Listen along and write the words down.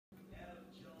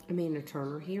Amanda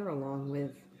Turner here, along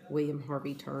with William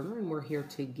Harvey Turner, and we're here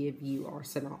to give you our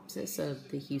synopsis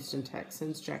of the Houston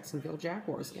Texans Jacksonville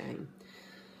Jaguars game.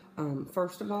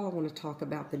 First of all, I want to talk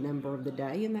about the number of the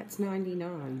day, and that's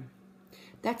 99.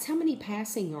 That's how many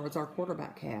passing yards our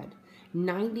quarterback had.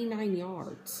 99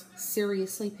 yards.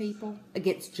 Seriously, people?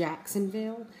 Against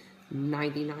Jacksonville,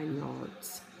 99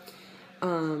 yards.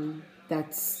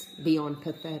 That's beyond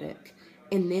pathetic.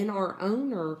 And then our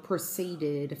owner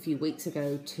proceeded a few weeks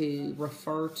ago to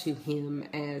refer to him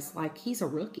as like he's a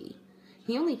rookie.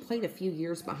 He only played a few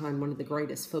years behind one of the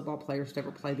greatest football players to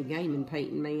ever play the game in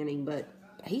Peyton Manning, but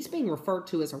he's being referred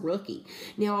to as a rookie.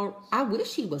 Now, I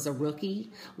wish he was a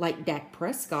rookie like Dak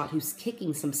Prescott, who's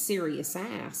kicking some serious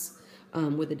ass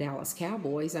with the Dallas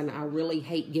Cowboys, and I really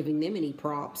hate giving them any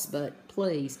props, but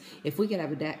please, if we could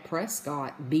have a Dak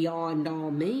Prescott, beyond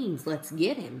all means, let's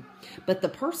get him. But the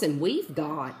person we've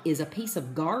got is a piece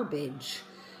of garbage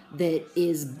that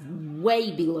is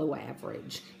way below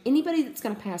average. Anybody that's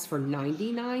going to pass for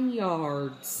 99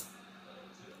 yards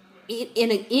in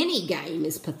any game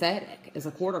is pathetic as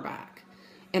a quarterback,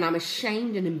 and I'm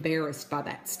ashamed and embarrassed by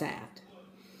that stat.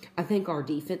 I think our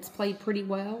defense played pretty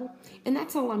well, and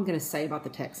that's all I'm going to say about the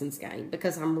Texans game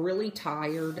because I'm really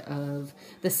tired of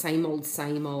the same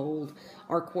old.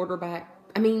 Our quarterback,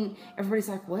 I mean, everybody's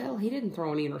like, well, he didn't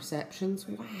throw any interceptions.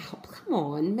 Wow, come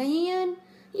on, man.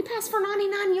 He passed for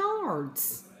 99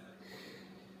 yards.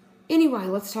 Anyway,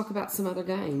 let's talk about some other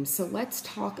games. So let's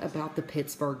talk about the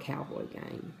Pittsburgh Cowboy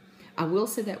game. I will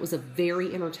say that was a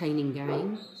very entertaining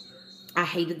game. I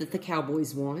hated that the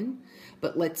Cowboys won,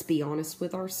 but let's be honest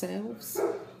with ourselves.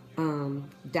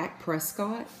 Dak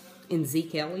Prescott and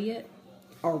Zeke Elliott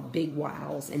are big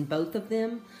wows, and both of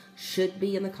them should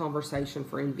be in the conversation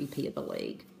for MVP of the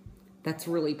league. That's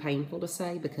really painful to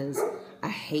say because I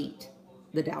hate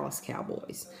the Dallas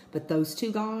Cowboys, but those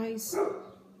two guys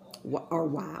are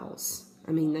wows.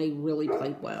 I mean, they really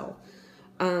played well.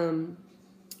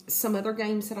 Some other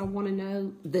games that I want to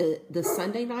know, the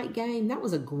Sunday night game, that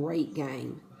was a great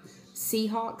game.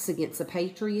 Seahawks against the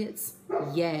Patriots,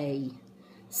 yay.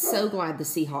 So glad the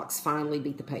Seahawks finally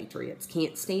beat the Patriots.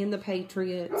 Can't stand the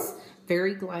Patriots.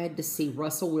 Very glad to see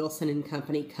Russell Wilson and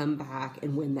company come back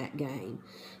and win that game.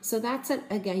 So that's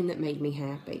a game that made me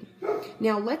happy.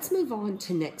 Now let's move on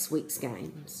to next week's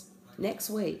games. Next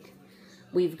week,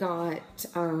 we've got,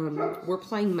 we're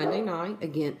playing Monday night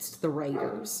against the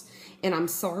Raiders. And I'm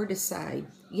sorry to say,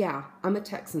 yeah, I'm a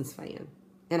Texans fan,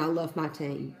 and I love my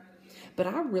team. But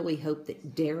I really hope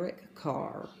that Derek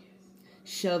Carr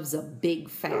shoves a big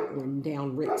fat one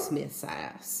down Rick Smith's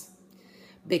ass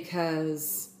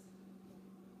because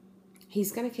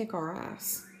he's going to kick our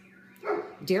ass.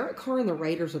 Derek Carr and the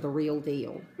Raiders are the real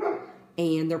deal,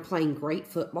 and they're playing great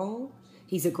football.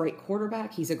 He's a great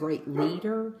quarterback. He's a great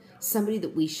leader. Somebody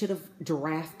that we should have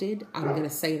drafted. I'm going to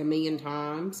say it a million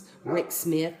times. Rick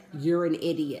Smith, you're an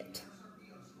idiot.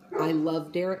 I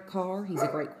love Derek Carr. He's a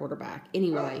great quarterback.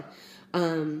 Anyway,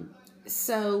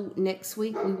 so next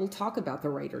week we will talk about the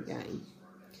Raider game.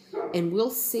 And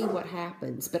we'll see what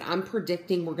happens. But I'm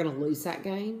predicting we're going to lose that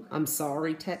game. I'm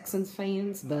sorry, Texans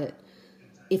fans, but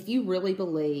if you really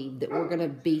believe that we're going to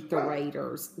beat the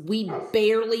Raiders, we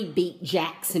barely beat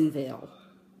Jacksonville.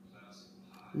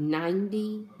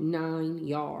 99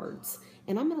 yards.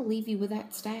 And I'm going to leave you with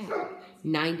that stat.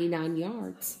 99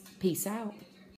 yards. Peace out.